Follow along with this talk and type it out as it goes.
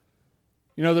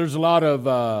You know, there's a lot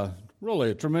of,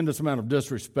 really a tremendous amount of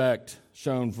disrespect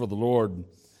shown for the Lord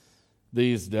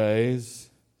these days.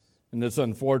 And it's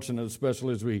unfortunate,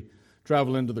 especially as we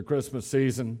travel into the Christmas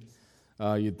season.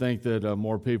 You'd think that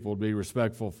more people would be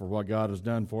respectful for what God has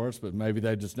done for us, but maybe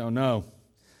they just don't know.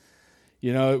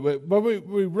 You know, but we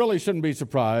really shouldn't be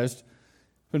surprised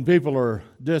when people are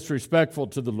disrespectful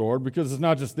to the Lord, because it's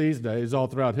not just these days. All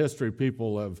throughout history,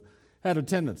 people have had a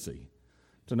tendency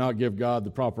to not give God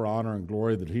the proper honor and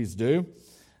glory that He's due.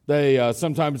 They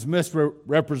sometimes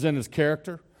misrepresent His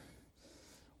character,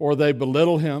 or they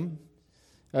belittle Him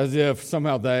as if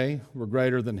somehow they were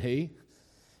greater than He.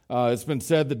 It's been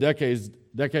said that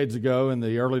decades ago, in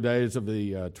the early days of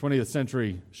the 20th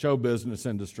century show business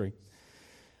industry,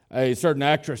 a certain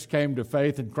actress came to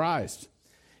faith in Christ.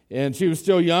 And she was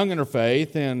still young in her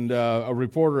faith, and a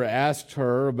reporter asked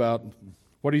her about,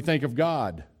 what do you think of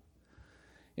God?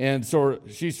 And so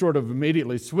she sort of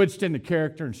immediately switched into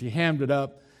character, and she hammed it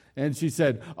up, and she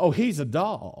said, oh, He's a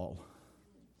doll.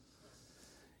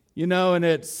 You know, and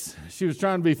she was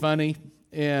trying to be funny,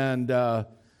 and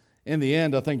in the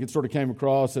end, I think it sort of came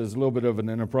across as a little bit of an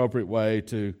inappropriate way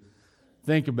to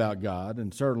think about God,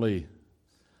 and certainly,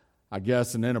 I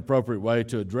guess, an inappropriate way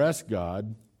to address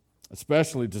God,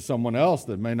 especially to someone else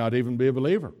that may not even be a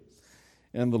believer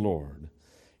in the Lord.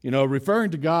 You know,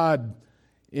 referring to God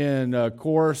in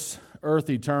coarse,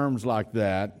 earthy terms like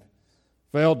that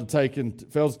fails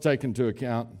to take into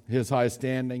account His high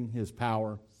standing, His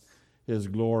power, His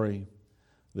glory,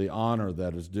 the honor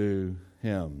that is due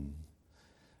Him.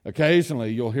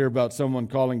 Occasionally, you'll hear about someone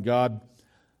calling God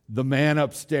the man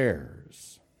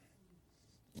upstairs.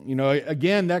 You know,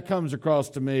 again, that comes across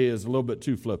to me as a little bit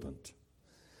too flippant.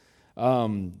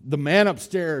 The man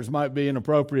upstairs might be an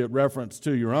appropriate reference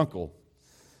to your uncle,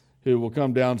 who will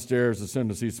come downstairs as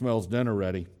soon as he smells dinner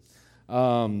ready.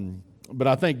 But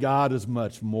I think God is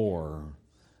much more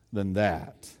than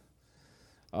that.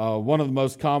 One of the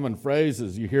most common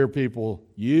phrases you hear people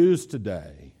use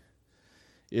today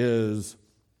is,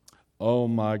 oh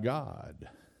my God.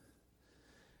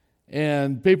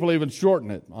 And people even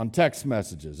shorten it on text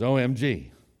messages,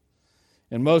 OMG.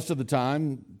 And most of the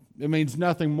time, it means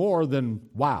nothing more than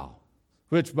wow,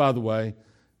 which, by the way,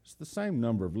 is the same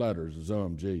number of letters as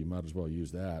OMG. You might as well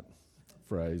use that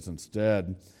phrase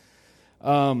instead.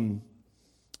 And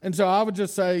so I would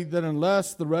just say that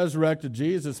unless the resurrected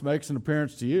Jesus makes an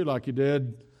appearance to you like He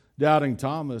did doubting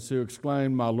Thomas, who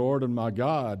exclaimed, my Lord and my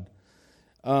God,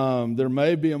 there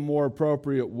may be a more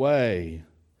appropriate way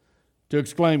to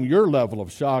exclaim your level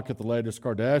of shock at the latest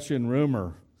Kardashian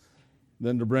rumor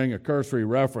than to bring a cursory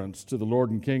reference to the Lord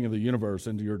and King of the universe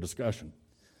into your discussion.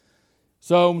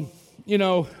 So, you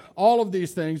know, all of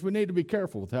these things, we need to be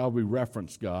careful with how we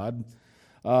reference God.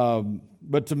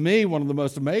 But to me, one of the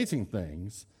most amazing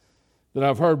things that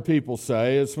I've heard people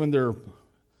say is when they're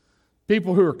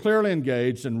people who are clearly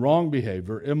engaged in wrong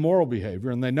behavior, immoral behavior,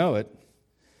 and they know it,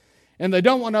 and they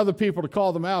don't want other people to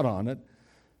call them out on it,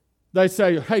 they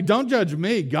say, hey, don't judge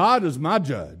me. God is my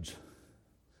judge.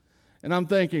 And I'm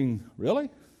thinking, really?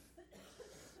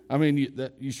 I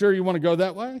mean, you sure you want to go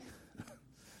that way?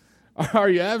 Are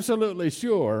you absolutely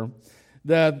sure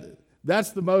that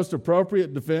that's the most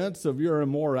appropriate defense of your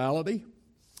immorality?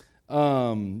 You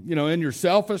know, in your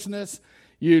selfishness,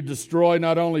 you destroy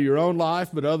not only your own life,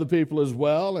 but other people as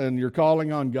well, and you're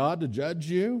calling on God to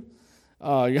judge you.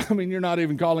 I mean, you're not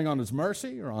even calling on His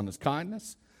mercy or on His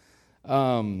kindness,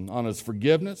 on His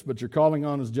forgiveness, but you're calling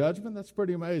on His judgment. That's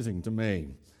pretty amazing to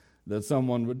me that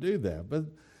someone would do that. But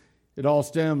it all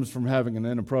stems from having an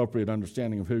inappropriate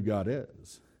understanding of who God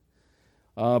is.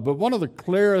 But one of the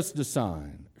clearest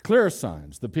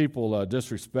signs that people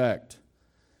disrespect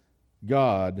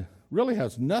God really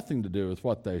has nothing to do with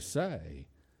what they say,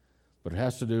 but it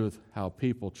has to do with how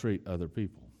people treat other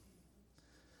people.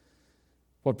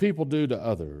 What people do to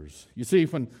others. You see,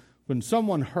 when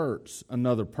someone hurts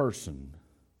another person,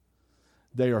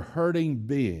 they are hurting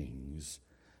beings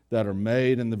that are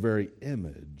made in the very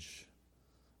image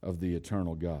of the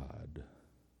eternal God.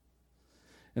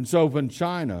 And so when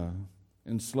China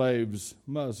enslaves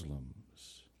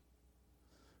Muslims,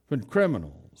 when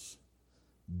criminals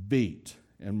beat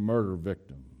and murder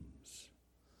victims,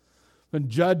 when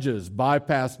judges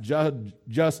bypass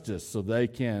justice so they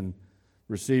can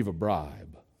receive a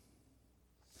bribe,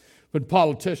 when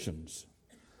politicians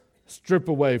strip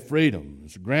away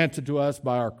freedoms granted to us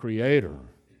by our Creator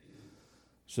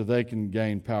so they can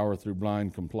gain power through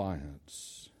blind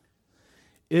compliance.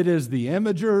 It is the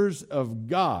imagers of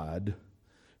God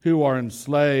who are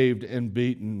enslaved and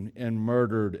beaten and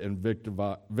murdered and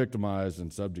victimized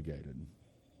and subjugated.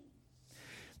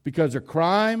 Because a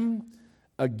crime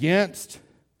against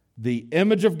the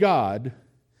image of God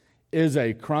is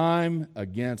a crime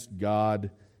against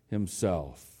God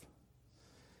himself.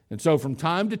 And so from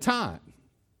time to time,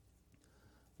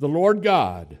 the Lord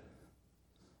God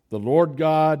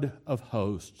of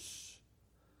hosts,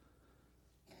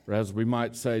 or as we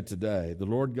might say today, the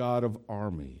Lord God of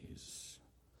armies,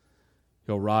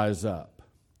 he'll rise up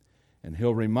and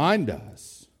he'll remind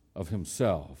us of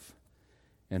himself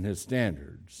and his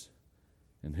standards,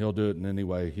 and he'll do it in any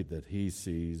way that he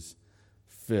sees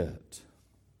fit.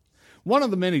 One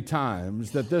of the many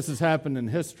times that this has happened in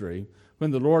history,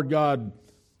 when the Lord God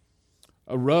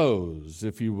arose,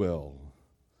 if you will,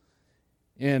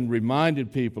 and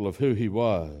reminded people of who he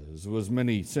was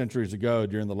many centuries ago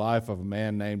during the life of a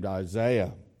man named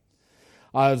Isaiah.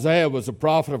 Isaiah was a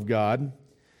prophet of God,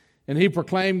 and he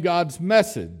proclaimed God's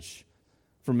message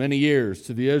for many years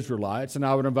to the Israelites. And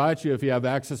I would invite you, if you have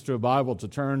access to a Bible, to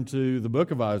turn to the book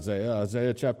of Isaiah,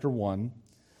 Isaiah chapter 1.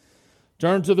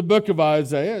 Turn to the book of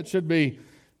Isaiah. It should be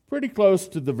pretty close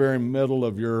to the very middle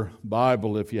of your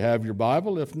Bible if you have your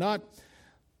Bible. If not,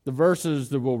 the verses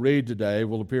that we'll read today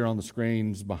will appear on the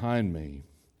screens behind me.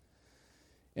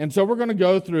 And so we're going to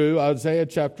go through Isaiah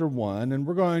chapter 1, and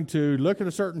we're going to look at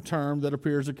a certain term that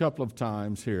appears a couple of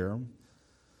times here.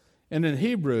 And in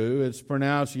Hebrew, it's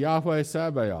pronounced Yahweh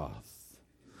Sabaoth.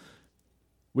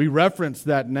 We referenced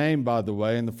that name, by the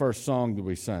way, in the first song that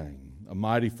we sang. A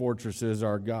mighty fortress is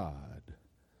our God.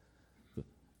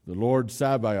 The Lord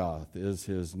Sabaoth is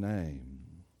his name.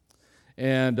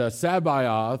 And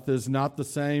Sabaoth is not the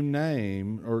same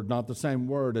name, or not the same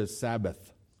word as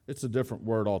Sabbath. It's a different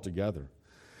word altogether.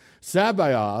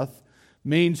 Sabaoth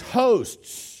means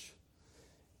hosts.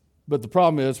 But the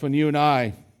problem is, when you and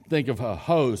I think of a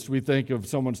host, we think of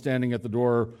someone standing at the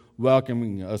door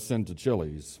welcoming us into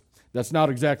Chili's. That's not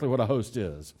exactly what a host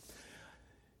is.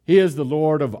 He is the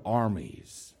Lord of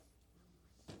armies.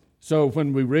 So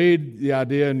when we read the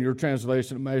idea in your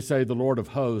translation, it may say the Lord of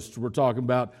hosts. We're talking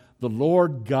about the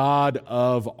Lord God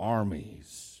of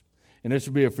armies. And it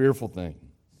should be a fearful thing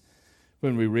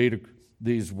when we read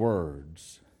these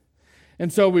words.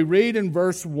 And so we read in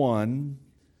verse 1,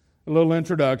 a little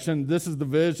introduction. This is the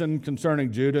vision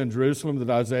concerning Judah and Jerusalem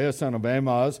that Isaiah, son of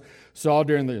Amoz, saw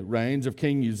during the reigns of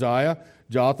King Uzziah,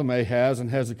 Jotham, Ahaz, and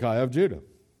Hezekiah of Judah.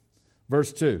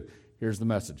 Verse 2, here's the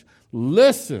message.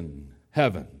 Listen,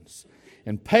 heavens,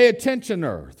 and pay attention,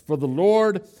 earth, for the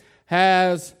Lord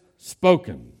has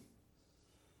spoken.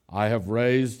 I have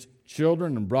raised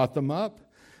children and brought them up,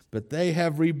 but they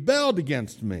have rebelled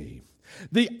against me.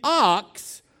 The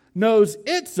ox knows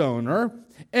its owner,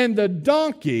 and the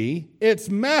donkey its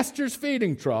master's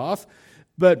feeding trough,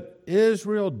 but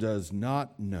Israel does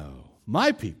not know.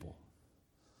 My people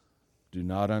do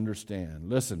not understand.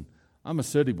 Listen, I'm a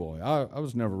city boy. I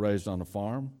was never raised on a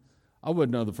farm. I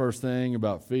wouldn't know the first thing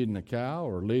about feeding a cow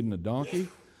or leading a donkey,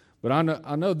 but I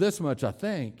know this much, I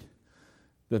think,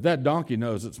 that donkey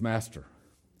knows its master.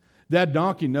 That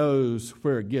donkey knows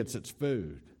where it gets its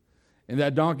food. And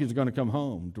that donkey is going to come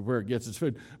home to where it gets its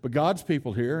food. But God's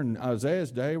people here in Isaiah's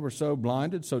day were so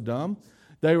blinded, so dumb.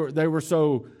 They were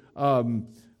so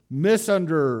under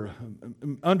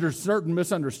certain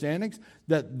misunderstandings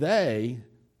that they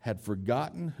had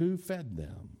forgotten who fed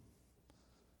them.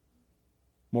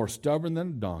 More stubborn than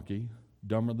a donkey,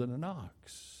 dumber than an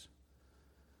ox.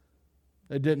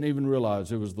 They didn't even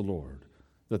realize it was the Lord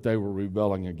that they were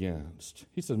rebelling against.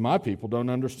 He says, my people don't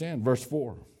understand. Verse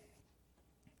 4.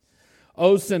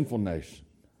 O sinful nation,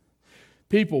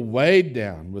 people weighed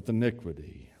down with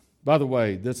iniquity. By the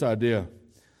way, this idea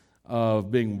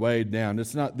of being weighed down,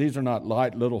 these are not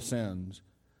light little sins,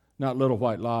 not little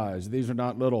white lies. These are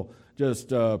not little just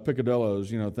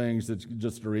picadillos, things that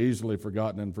just are easily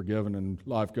forgotten and forgiven and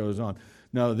life goes on.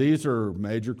 No, these are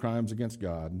major crimes against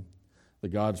God that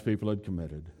God's people had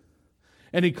committed.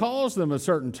 And he calls them a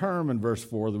certain term in verse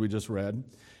 4 that we just read.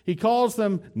 He calls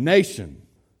them nation.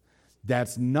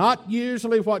 That's not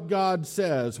usually what God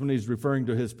says when he's referring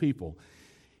to his people.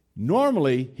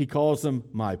 Normally, he calls them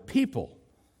my people.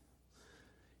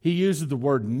 He uses the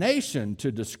word nation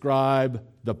to describe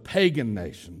the pagan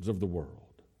nations of the world.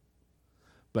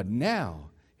 But now,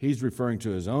 he's referring to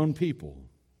his own people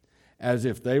as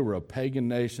if they were a pagan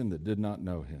nation that did not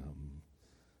know him.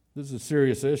 This is a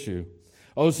serious issue.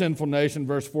 O sinful nation,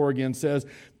 verse 4 again says,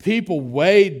 people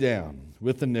weighed down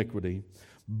with iniquity,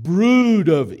 brood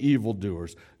of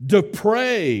evildoers,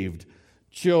 depraved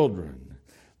children.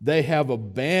 They have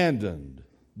abandoned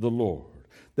the Lord.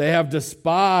 They have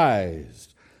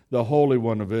despised the Holy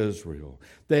One of Israel.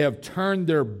 They have turned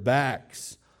their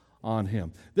backs on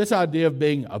him. This idea of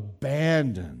being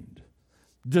abandoned,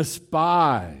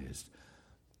 despised,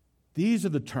 These are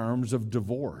the terms of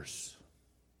divorce.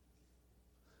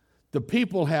 The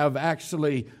people have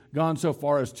actually gone so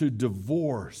far as to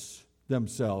divorce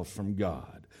themselves from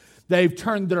God. They've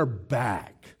turned their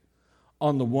back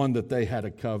on the one that they had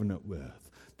a covenant with.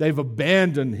 They've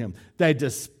abandoned him. They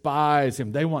despise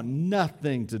him. They want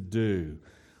nothing to do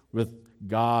with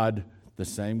God, the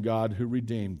same God who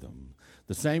redeemed them,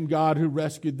 the same God who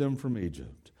rescued them from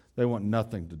Egypt. They want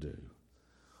nothing to do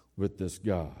with this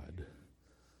God.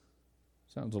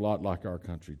 Sounds a lot like our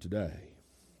country today.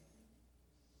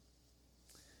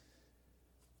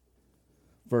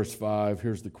 Verse 5,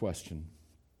 here's the question.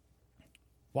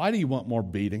 Why do you want more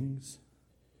beatings?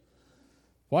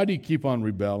 Why do you keep on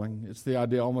rebelling? It's the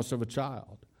idea almost of a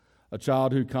child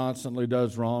who constantly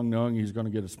does wrong, knowing he's going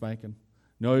to get a spanking,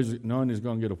 knowing he's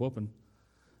going to get a whooping.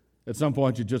 At some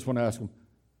point, you just want to ask him,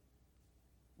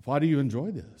 why do you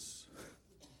enjoy this?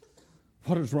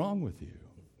 What is wrong with you?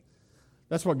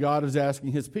 That's what God is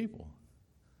asking his people.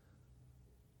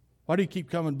 Why do you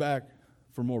keep coming back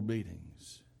for more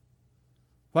beatings?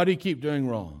 Why do you keep doing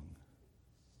wrong?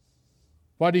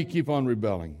 Why do you keep on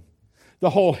rebelling? The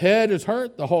whole head is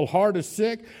hurt, the whole heart is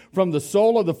sick. From the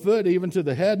sole of the foot even to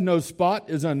the head, no spot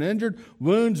is uninjured.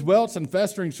 Wounds, welts, and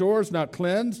festering sores not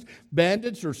cleansed,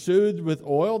 bandaged, or soothed with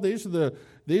oil. These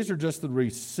are just the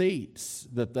receipts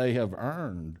that they have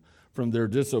earned from their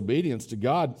disobedience to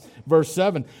God. Verse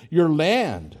 7, your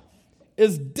land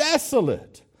is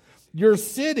desolate. Your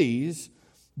cities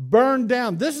burned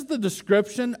down. This is the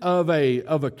description of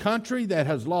a country that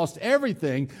has lost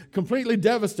everything, completely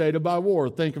devastated by war.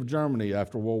 Think of Germany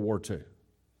after World War II.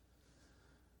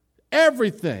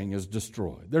 Everything is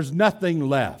destroyed. There's nothing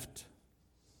left.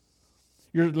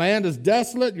 Your land is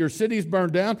desolate. Your cities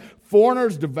burned down.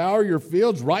 Foreigners devour your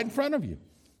fields right in front of you.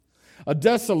 A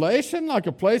desolation like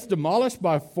a place demolished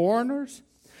by foreigners.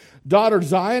 Daughter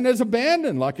Zion is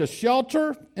abandoned like a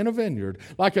shelter in a vineyard,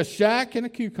 like a shack in a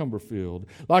cucumber field,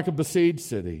 like a besieged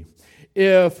city.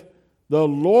 If the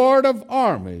Lord of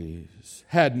armies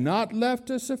had not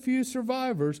left us a few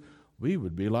survivors, we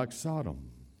would be like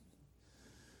Sodom.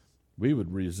 We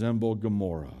would resemble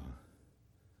Gomorrah.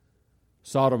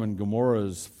 Sodom and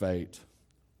Gomorrah's fate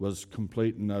was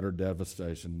complete and utter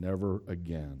devastation, never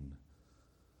again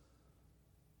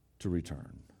to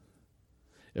return.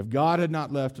 If God had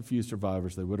not left a few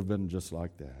survivors, they would have been just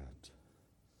like that.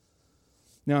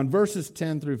 Now, in verses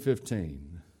 10 through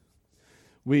 15,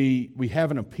 we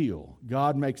have an appeal.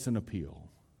 God makes an appeal.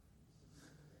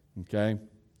 Okay?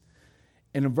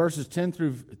 And in verses 10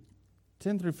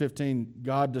 through 15,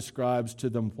 God describes to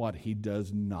them what he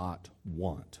does not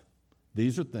want.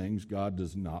 These are things God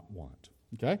does not want.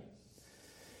 Okay?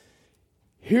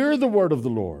 Hear the word of the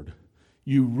Lord,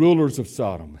 you rulers of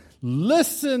Sodom.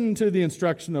 Listen to the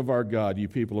instruction of our God, you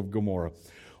people of Gomorrah.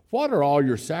 What are all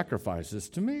your sacrifices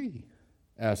to me?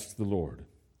 Asks the Lord.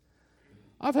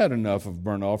 I've had enough of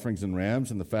burnt offerings and rams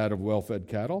and the fat of well-fed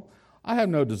cattle. I have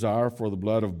no desire for the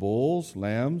blood of bulls,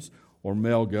 lambs, or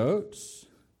male goats.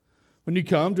 When you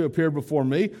come to appear before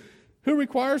me, who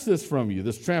requires this from you,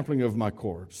 this trampling of my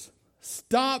courts?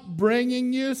 Stop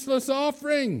bringing useless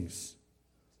offerings.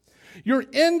 Your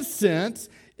incense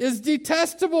is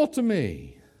detestable to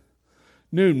me.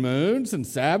 New moons and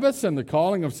Sabbaths and the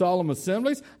calling of solemn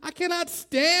assemblies. I cannot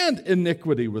stand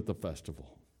iniquity with the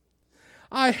festival.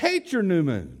 I hate your new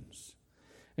moons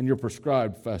and your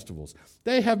prescribed festivals.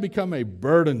 They have become a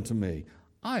burden to me.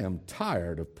 I am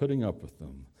tired of putting up with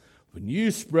them. When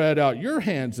you spread out your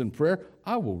hands in prayer,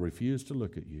 I will refuse to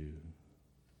look at you.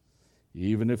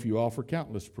 Even if you offer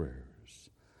countless prayers,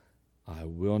 I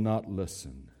will not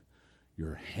listen.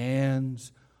 Your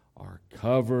hands are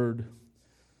covered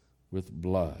with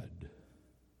blood.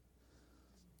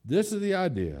 This is the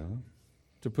idea,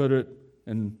 to put it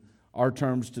in our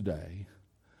terms today,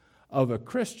 of a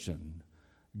Christian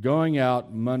going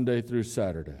out Monday through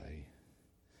Saturday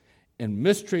and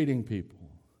mistreating people,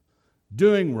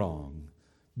 doing wrong,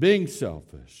 being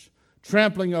selfish,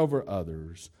 trampling over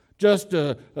others, just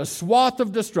a swath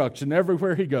of destruction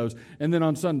everywhere he goes, and then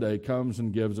on Sunday comes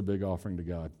and gives a big offering to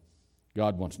God.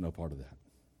 God wants no part of that.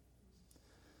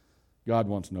 God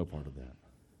wants no part of that.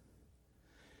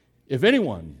 If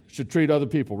anyone should treat other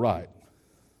people right,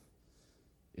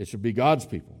 it should be God's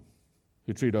people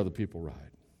who treat other people right.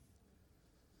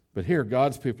 But here,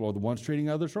 God's people are the ones treating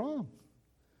others wrong.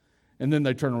 And then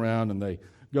they turn around and they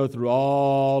go through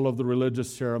all of the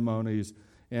religious ceremonies,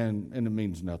 and it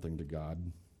means nothing to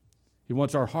God. He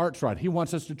wants our hearts right. He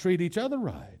wants us to treat each other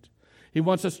right. He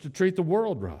wants us to treat the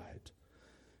world right.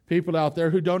 People out there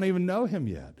who don't even know him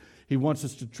yet, he wants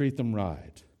us to treat them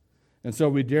right. And so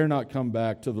we dare not come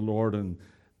back to the Lord and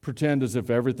pretend as if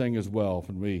everything is well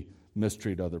when we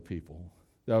mistreat other people.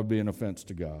 That would be an offense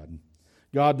to God.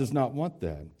 God does not want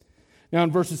that. Now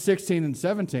in verses 16 and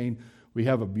 17, we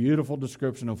have a beautiful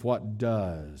description of what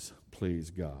does please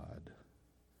God.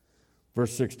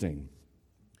 Verse 16,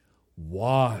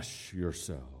 wash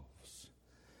yourselves,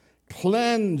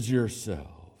 cleanse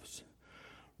yourselves,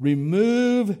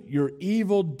 remove your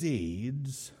evil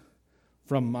deeds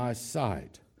from my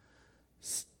sight.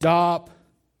 Stop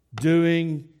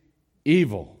doing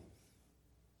evil.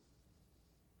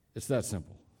 It's that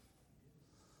simple.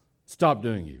 Stop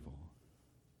doing evil.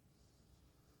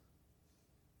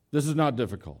 This is not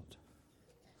difficult.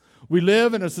 We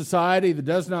live in a society that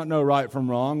does not know right from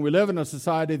wrong. We live in a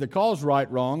society that calls right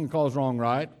wrong and calls wrong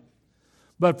right.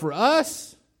 But for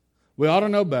us, we ought to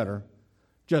know better.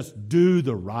 Just do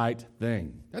the right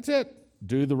thing. That's it.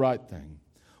 Do the right thing.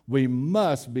 We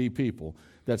must be people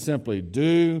that simply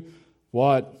do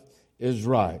what is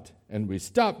right, and we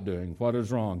stop doing what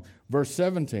is wrong. Verse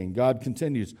 17, God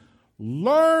continues,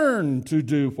 learn to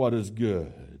do what is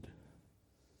good.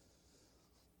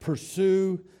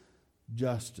 Pursue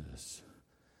justice.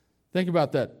 Think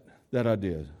about that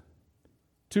idea.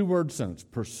 2-word sentence,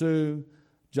 pursue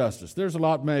justice. There's a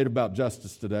lot made about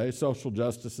justice today, social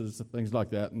justices, things like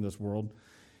that in this world,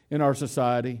 in our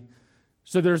society.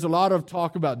 So there's a lot of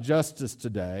talk about justice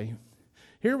today.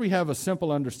 Here we have a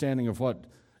simple understanding of what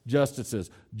justice is.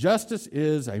 Justice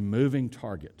is a moving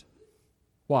target.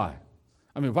 Why?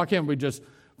 I mean, why can't we just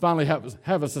finally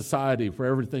have a society where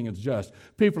everything is just?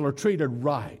 People are treated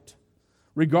right,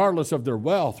 regardless of their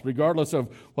wealth, regardless of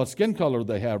what skin color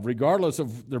they have, regardless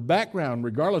of their background,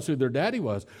 regardless of who their daddy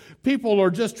was. People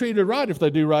are just treated right. If they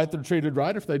do right, they're treated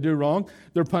right. If they do wrong,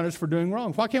 they're punished for doing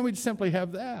wrong. Why can't we simply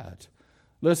have that?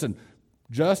 Listen,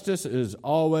 justice is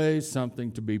always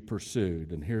something to be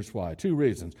pursued, and here's why. 2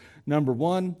 reasons. Number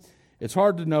 1, it's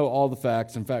hard to know all the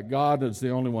facts. In fact, God is the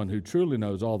only one who truly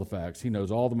knows all the facts. He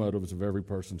knows all the motives of every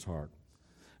person's heart.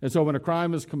 And so when a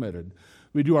crime is committed,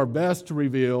 we do our best to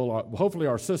reveal, hopefully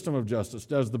our system of justice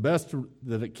does the best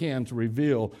that it can to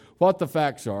reveal what the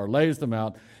facts are, lays them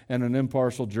out, and an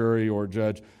impartial jury or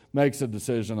judge makes a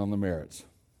decision on the merits.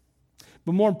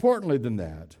 But more importantly than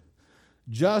that,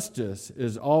 justice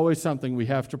is always something we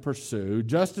have to pursue.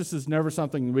 Justice is never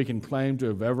something we can claim to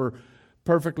have ever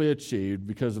perfectly achieved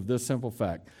because of this simple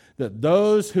fact, that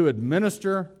those who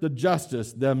administer the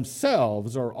justice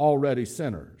themselves are already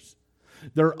sinners.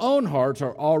 Their own hearts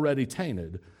are already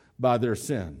tainted by their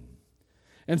sin.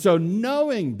 And so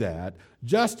knowing that,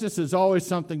 justice is always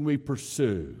something we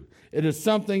pursue. It is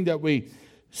something that we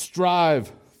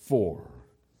strive for.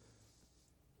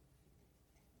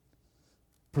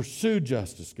 Pursue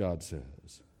justice, God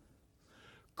says.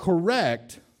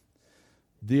 Correct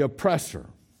the oppressor.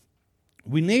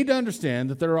 We need to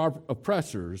understand that there are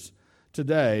oppressors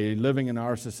today living in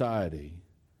our society.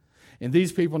 And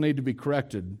these people need to be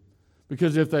corrected,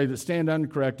 because if they stand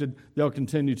uncorrected, they'll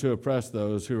continue to oppress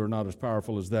those who are not as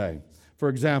powerful as they. For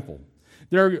example,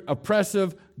 there are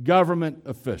oppressive government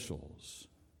officials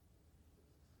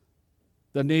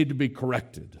that need to be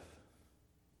corrected,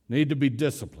 need to be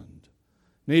disciplined,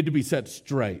 need to be set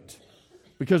straight,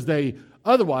 because they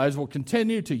otherwise will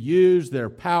continue to use their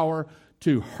power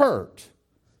to hurt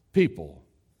people.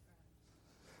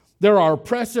 There are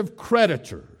oppressive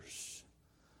creditors,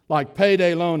 like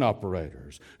payday loan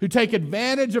operators, who take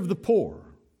advantage of the poor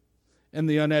and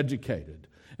the uneducated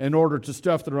in order to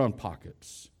stuff their own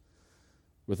pockets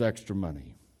with extra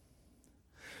money.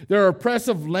 There are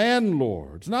oppressive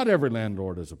landlords. Not every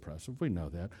landlord is oppressive, we know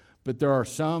that, but there are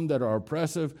some that are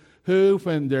oppressive who,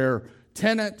 when their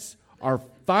tenants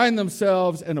find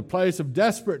themselves in a place of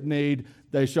desperate need,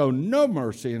 they show no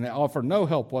mercy and they offer no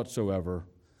help whatsoever,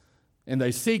 and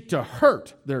they seek to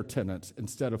hurt their tenants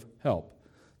instead of help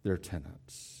their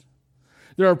tenants.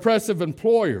 There are oppressive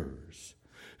employers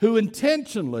who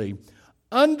intentionally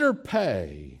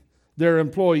underpay their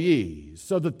employees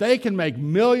so that they can make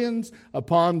millions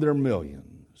upon their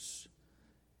millions.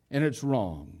 And it's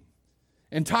wrong.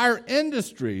 Entire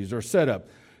industries are set up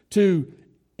to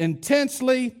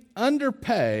intensely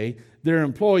underpay their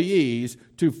employees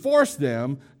to force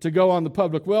them to go on the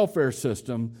public welfare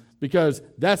system, because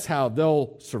that's how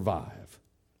they'll survive.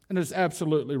 And it's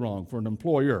absolutely wrong for an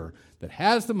employer that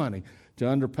has the money to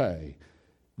underpay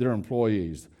their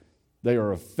employees. They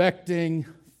are affecting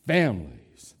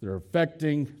families. They're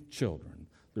affecting children.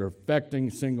 They're affecting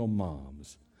single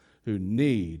moms who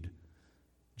need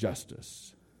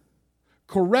justice.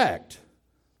 Correct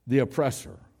the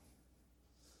oppressor,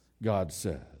 God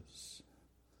says.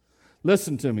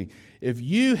 Listen to me. If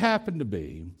you happen to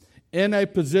be in a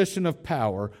position of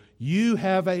power, you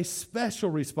have a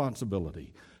special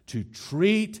responsibility to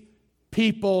treat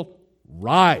people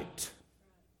right.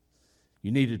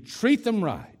 You need to treat them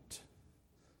right.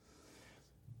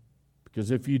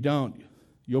 Because if you don't,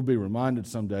 you'll be reminded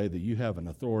someday that you have an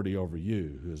authority over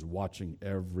you who is watching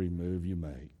every move you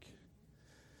make.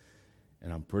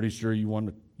 And I'm pretty sure you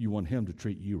want him to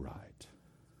treat you right.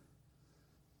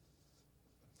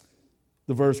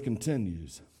 The verse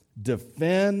continues,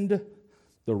 defend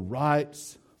the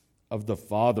rights of the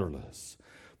fatherless.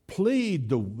 Plead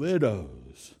the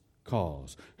widow's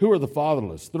cause. Who are the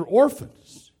fatherless? They're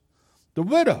orphans. The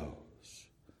widows.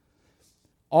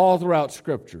 All throughout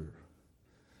Scripture,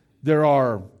 there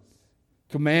are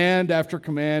command after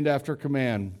command after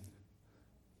command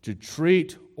to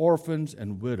treat orphans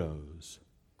and widows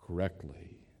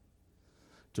correctly,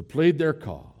 to plead their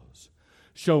cause,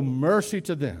 show mercy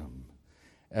to them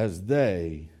as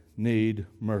they need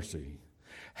mercy.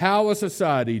 How a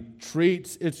society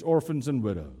treats its orphans and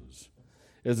widows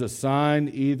is a sign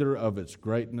either of its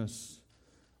greatness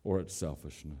or its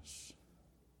selfishness.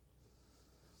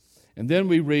 And then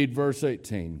we read verse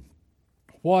 18.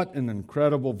 What an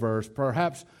incredible verse,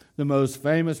 perhaps the most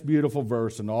famous, beautiful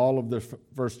verse in all of the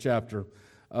first chapter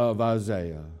of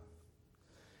Isaiah.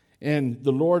 And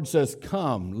the Lord says,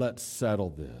 come, let's settle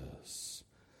this.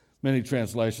 Many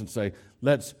translations say,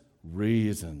 let's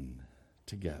reason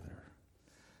together.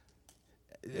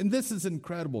 And this is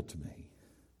incredible to me,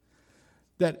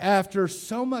 that after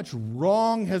so much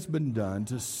wrong has been done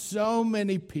to so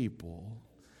many people,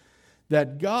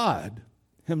 that God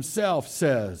himself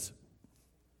says,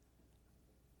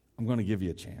 I'm going to give you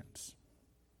a chance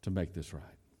to make this right.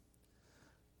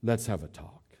 Let's have a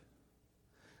talk.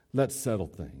 Let's settle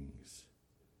things.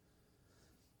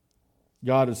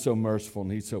 God is so merciful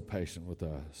and he's so patient with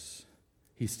us.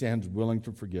 He stands willing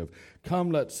to forgive.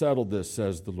 Come, let's settle this,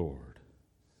 says the Lord.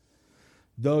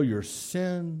 Though your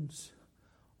sins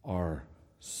are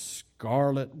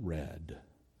scarlet red.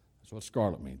 That's what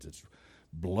scarlet means. It's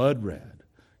blood red.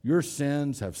 Your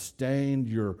sins have stained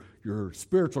your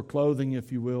spiritual clothing,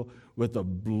 if you will, with a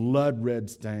blood red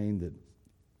stain that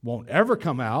won't ever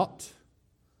come out,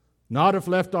 not if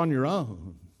left on your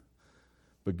own.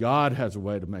 But God has a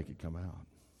way to make it come out.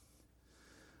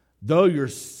 Though your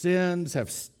sins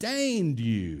have stained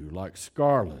you like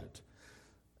scarlet,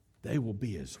 they will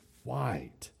be as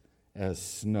white as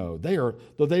snow.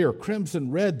 Though they are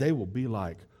crimson red, they will be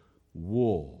like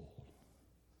wool.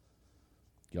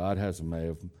 God has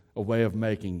a way of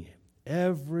making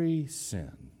every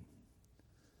sin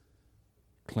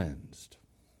cleansed,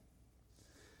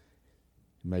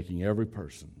 making every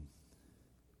person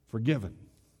forgiven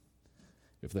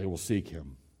if they will seek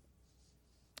him,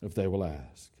 if they will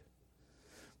ask.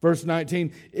 Verse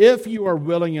 19, if you are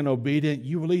willing and obedient,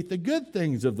 you will eat the good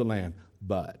things of the land.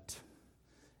 But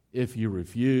if you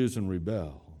refuse and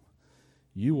rebel,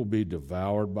 you will be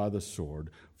devoured by the sword,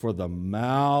 for the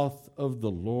mouth of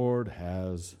the Lord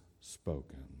has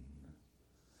spoken.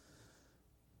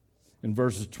 In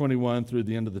verses 21 through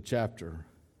the end of the chapter,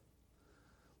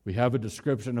 we have a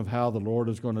description of how the Lord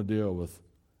is going to deal with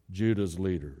Judah's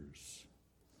leaders.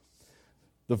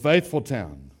 The faithful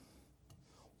town.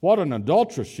 What an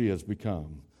adulteress she has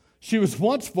become. She was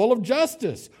once full of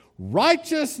justice.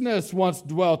 Righteousness once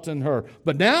dwelt in her,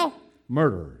 but now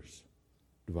murderers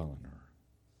dwell in her.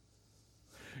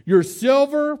 Your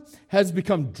silver has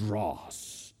become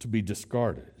dross to be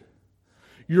discarded.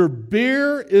 Your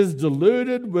beer is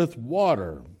diluted with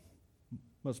water.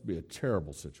 Must be a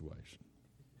terrible situation.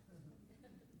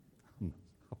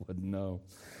 I wouldn't know.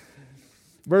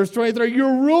 Verse 23,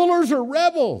 your rulers are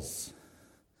rebels,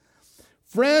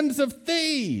 friends of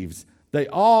thieves. They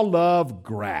all love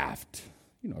graft.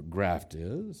 You know what graft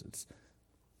is. It's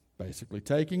basically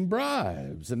taking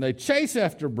bribes, and they chase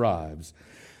after bribes.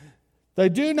 They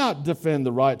do not defend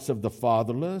the rights of the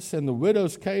fatherless, and the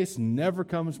widow's case never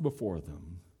comes before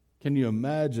them. Can you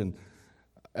imagine,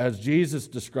 as Jesus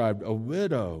described, a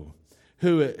widow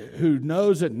who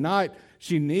knows at night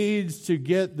she needs to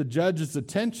get the judge's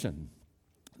attention?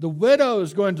 The widow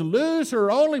is going to lose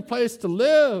her only place to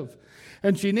live,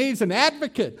 and she needs an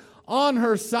advocate on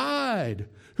her side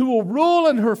who will rule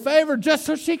in her favor just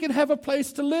so she can have a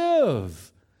place to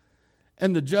live.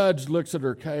 And the judge looks at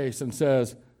her case and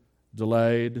says,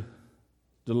 delayed,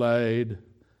 delayed,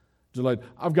 delayed.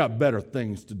 I've got better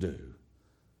things to do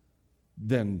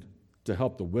than to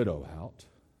help the widow out.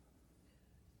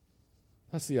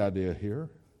 That's the idea here.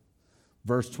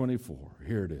 Verse 24,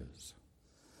 here it is.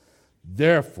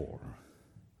 Therefore,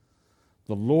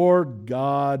 the Lord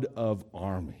God of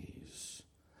armies,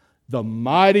 the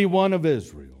mighty one of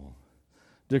Israel,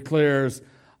 declares,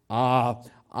 I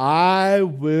I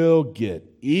will get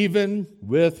even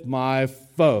with my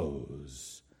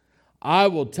foes. I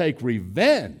will take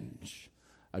revenge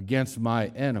against my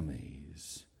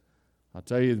enemies. I'll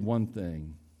tell you one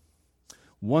thing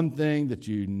that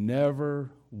you never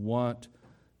want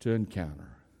to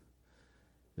encounter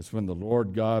is when the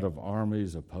Lord God of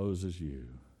armies opposes you.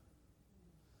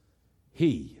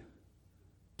 He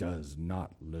does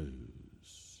not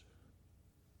lose,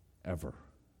 ever.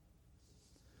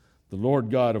 The Lord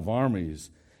God of armies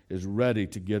is ready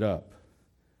to get up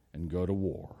and go to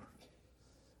war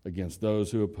against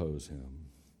those who oppose him.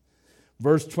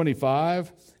 Verse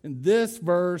 25, and this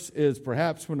verse is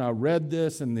perhaps when I read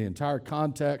this in the entire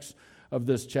context of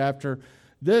this chapter,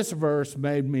 this verse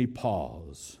made me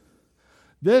pause.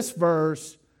 This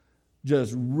verse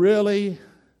just really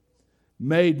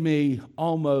made me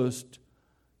almost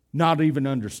not even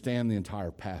understand the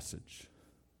entire passage.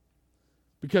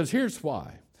 Because here's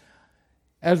why.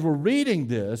 As we're reading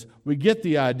this, we get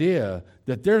the idea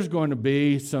that there's going to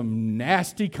be some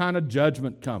nasty kind of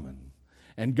judgment coming.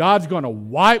 And God's going to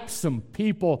wipe some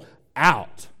people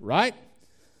out, right?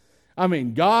 I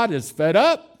mean, God is fed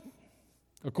up,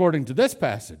 according to this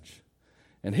passage.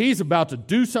 And he's about to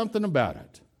do something about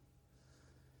it.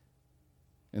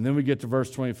 And then we get to verse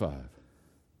 25.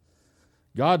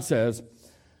 God says,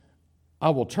 I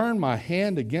will turn my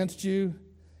hand against you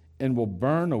and will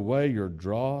burn away your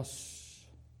dross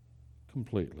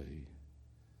completely.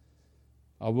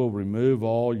 I will remove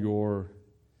all your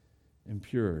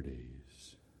impurities.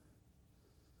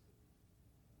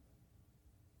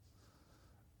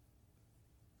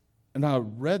 And I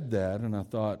read that and I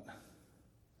thought,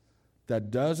 that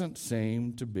doesn't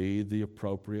seem to be the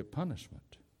appropriate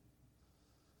punishment.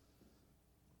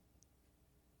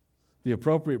 The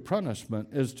appropriate punishment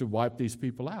is to wipe these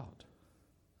people out.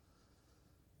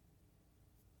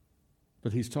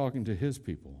 But he's talking to his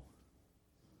people.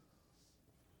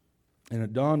 And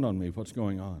it dawned on me what's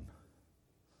going on.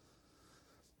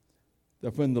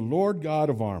 That when the Lord God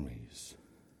of armies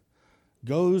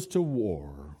goes to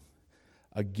war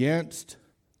against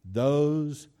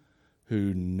those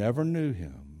who never knew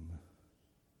him,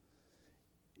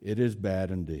 it is bad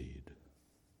indeed.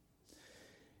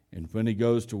 And when he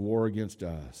goes to war against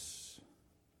us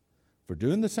for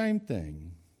doing the same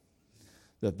thing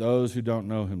that those who don't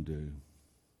know him do,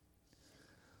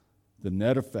 the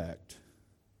net effect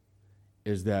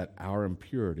is that our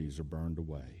impurities are burned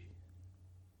away.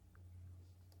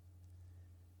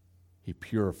 He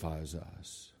purifies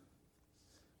us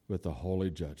with a holy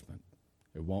judgment.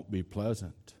 It won't be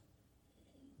pleasant,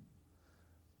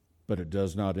 but it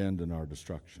does not end in our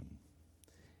destruction.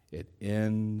 It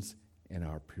ends in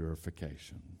our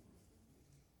purification.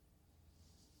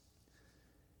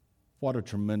 What a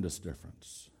tremendous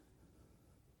difference.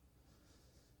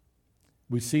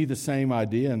 We see the same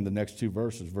idea in the next two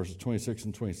verses, verses 26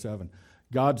 and 27.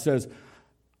 God says,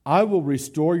 I will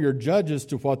restore your judges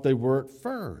to what they were at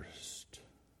first,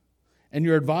 and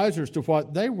your advisors to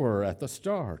what they were at the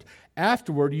start.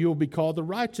 Afterward, you will be called the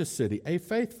righteous city, a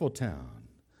faithful town.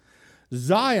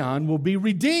 Zion will be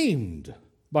redeemed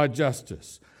by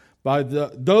justice, by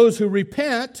those who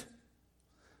repent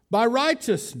by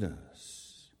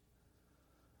righteousness.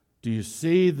 Do you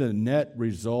see the net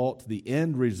result, the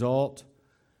end result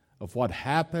of what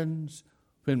happens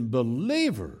when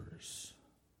believers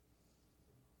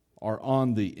are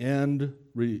on the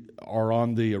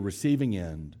receiving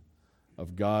end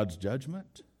of God's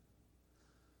judgment?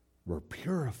 We're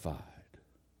purified.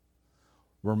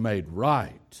 We're made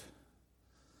right.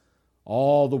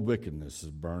 All the wickedness is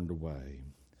burned away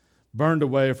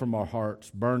from our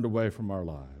hearts, burned away from our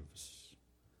lives.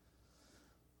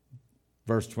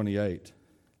 Verse 28,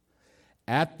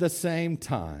 at the same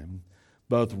time,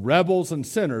 both rebels and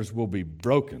sinners will be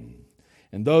broken,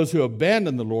 and those who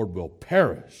abandon the Lord will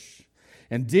perish.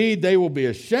 Indeed, they will be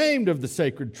ashamed of the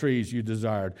sacred trees you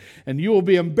desired, and you will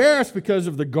be embarrassed because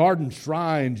of the garden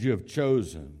shrines you have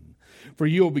chosen. For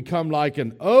you will become like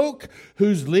an oak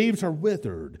whose leaves are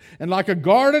withered, and like a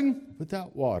garden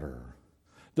without water.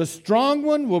 The strong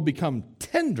one will become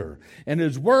tender, and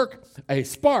his work a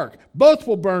spark. Both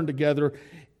will burn together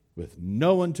with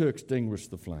no one to extinguish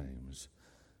the flames.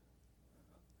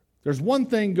 There's one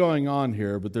thing going on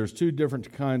here, but there's two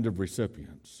different kinds of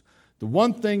recipients. The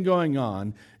one thing going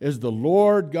on is the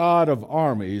Lord God of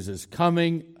armies is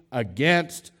coming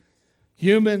against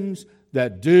humans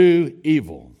that do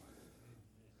evil.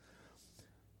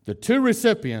 The two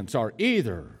recipients are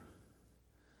either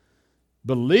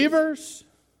believers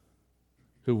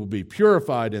who will be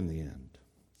purified in the end,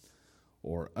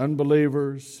 or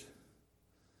unbelievers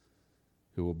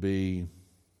who will be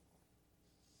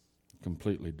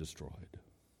completely destroyed.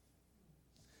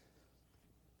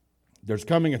 There's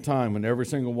coming a time when every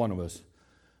single one of us,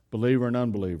 believer and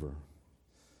unbeliever,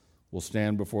 will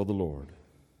stand before the Lord.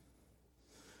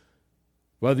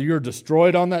 Whether you're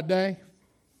destroyed on that day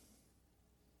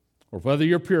or whether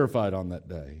you're purified on that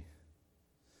day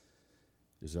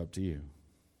is up to you.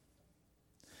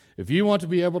 If you want to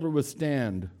be able to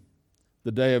withstand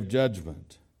the day of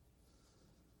judgment,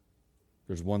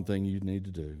 there's one thing you need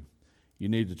to do. You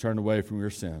need to turn away from your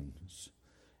sins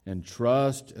and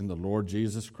trust in the Lord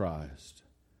Jesus Christ,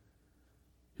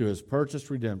 who has purchased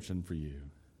redemption for you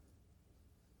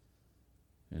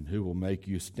and who will make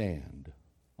you stand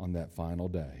on that final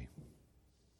day.